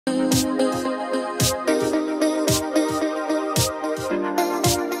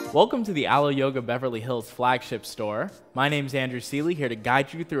Welcome to the Aloe Yoga Beverly Hills flagship store. My name's Andrew Seeley, here to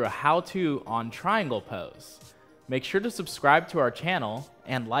guide you through a how-to on triangle pose. Make sure to subscribe to our channel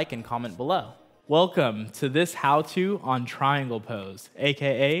and like and comment below. Welcome to this how-to on triangle pose,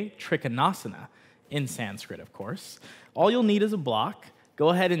 aka Trikonasana, in Sanskrit of course. All you'll need is a block. Go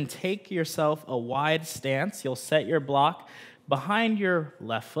ahead and take yourself a wide stance. You'll set your block behind your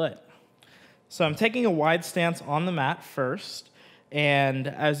left foot. So I'm taking a wide stance on the mat first. And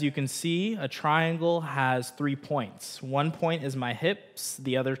as you can see, a triangle has 3 points. 1 point is my hips,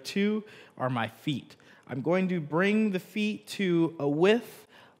 the other 2 are my feet. I'm going to bring the feet to a width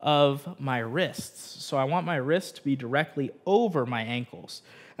of my wrists. So I want my wrist to be directly over my ankles.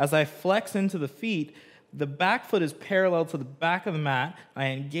 As I flex into the feet, the back foot is parallel to the back of the mat. I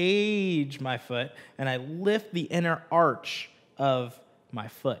engage my foot and I lift the inner arch of my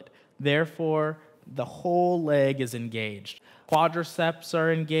foot. Therefore, the whole leg is engaged. Quadriceps are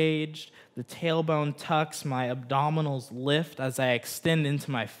engaged, the tailbone tucks, my abdominals lift. As I extend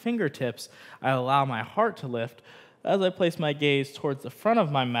into my fingertips, I allow my heart to lift. As I place my gaze towards the front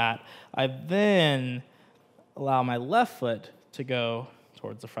of my mat, I then allow my left foot to go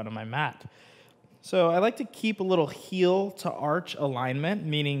towards the front of my mat. So I like to keep a little heel to arch alignment,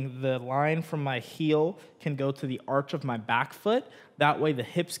 meaning the line from my heel can go to the arch of my back foot. That way the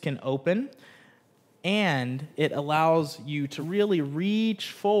hips can open. And it allows you to really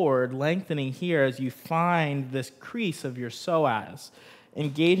reach forward, lengthening here as you find this crease of your psoas.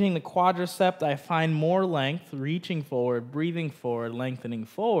 Engaging the quadricep, I find more length, reaching forward, breathing forward, lengthening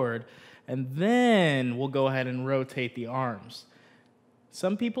forward, and then we'll go ahead and rotate the arms.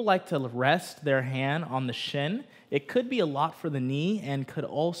 Some people like to rest their hand on the shin. It could be a lot for the knee and could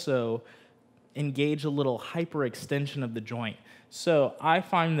also engage a little hyperextension of the joint. So I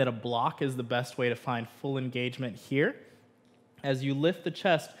find that a block is the best way to find full engagement here. As you lift the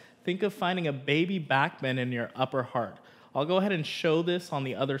chest, think of finding a baby back bend in your upper heart. I'll go ahead and show this on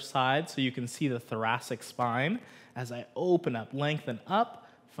the other side so you can see the thoracic spine. As I open up, lengthen up,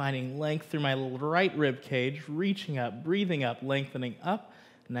 finding length through my right rib cage, reaching up, breathing up, lengthening up.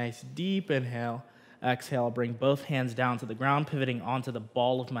 Nice deep inhale. Exhale, I'll bring both hands down to the ground, pivoting onto the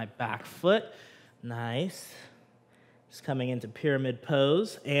ball of my back foot. Nice. Just coming into pyramid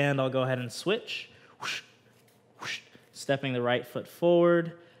pose, and I'll go ahead and switch. Whoosh, whoosh. Stepping the right foot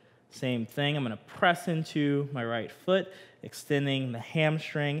forward. Same thing, I'm gonna press into my right foot, extending the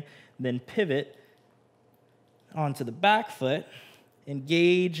hamstring, then pivot onto the back foot,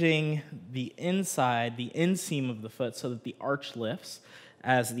 engaging the inside, the inseam of the foot so that the arch lifts.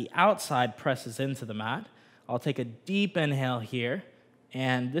 As the outside presses into the mat, I'll take a deep inhale here,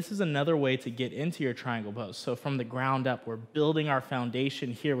 and this is another way to get into your triangle pose. So from the ground up, we're building our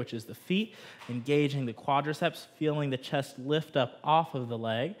foundation here, which is the feet, engaging the quadriceps, feeling the chest lift up off of the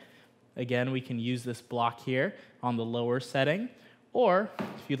leg. Again, we can use this block here on the lower setting, or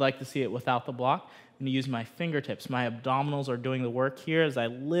if you'd like to see it without the block, I'm gonna use my fingertips. My abdominals are doing the work here as I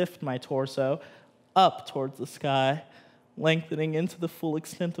lift my torso up towards the sky, lengthening into the full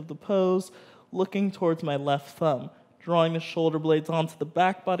extent of the pose, looking towards my left thumb. Drawing the shoulder blades onto the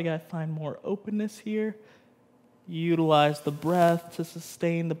back body, I find more openness here. Utilize the breath to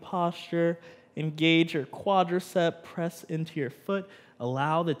sustain the posture. Engage your quadricep, press into your foot.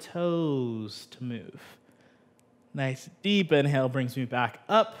 Allow the toes to move. Nice deep inhale brings me back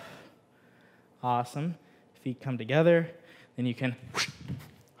up. Awesome. Feet come together. Then you can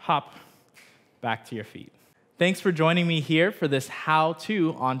hop back to your feet. Thanks for joining me here for this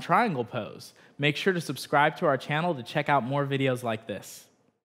how-to on triangle pose. Make sure to subscribe to our channel to check out more videos like this.